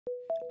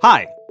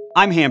Hi,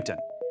 I'm Hampton.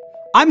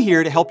 I'm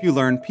here to help you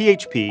learn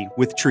PHP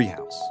with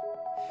Treehouse.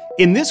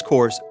 In this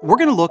course, we're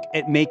going to look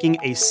at making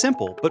a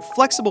simple but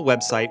flexible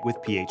website with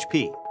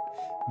PHP.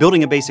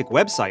 Building a basic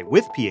website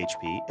with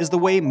PHP is the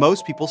way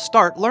most people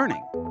start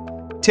learning.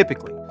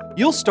 Typically,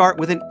 you'll start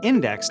with an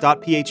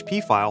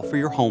index.php file for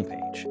your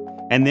homepage,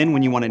 and then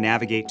when you want to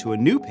navigate to a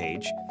new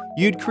page,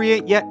 you'd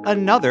create yet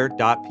another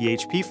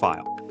 .php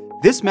file.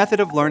 This method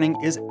of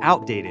learning is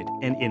outdated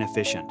and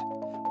inefficient.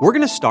 We're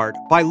going to start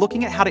by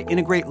looking at how to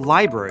integrate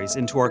libraries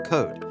into our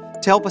code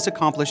to help us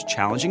accomplish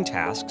challenging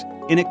tasks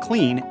in a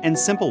clean and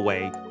simple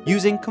way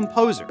using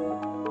Composer.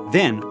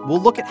 Then, we'll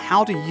look at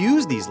how to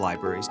use these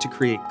libraries to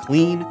create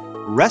clean,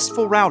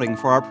 RESTful routing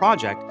for our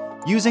project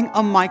using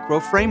a micro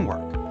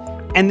framework,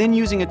 and then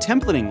using a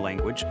templating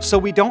language so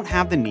we don't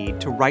have the need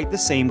to write the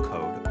same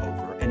code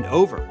over and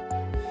over.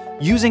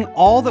 Using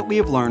all that we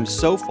have learned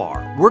so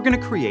far, we're going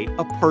to create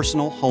a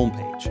personal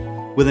homepage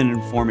with an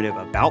informative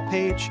About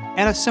page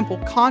and a simple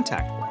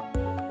contact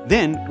form.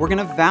 Then, we're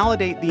going to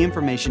validate the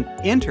information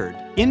entered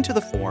into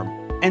the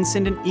form and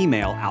send an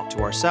email out to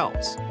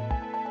ourselves.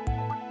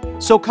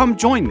 So come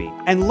join me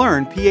and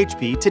learn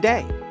PHP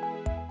today.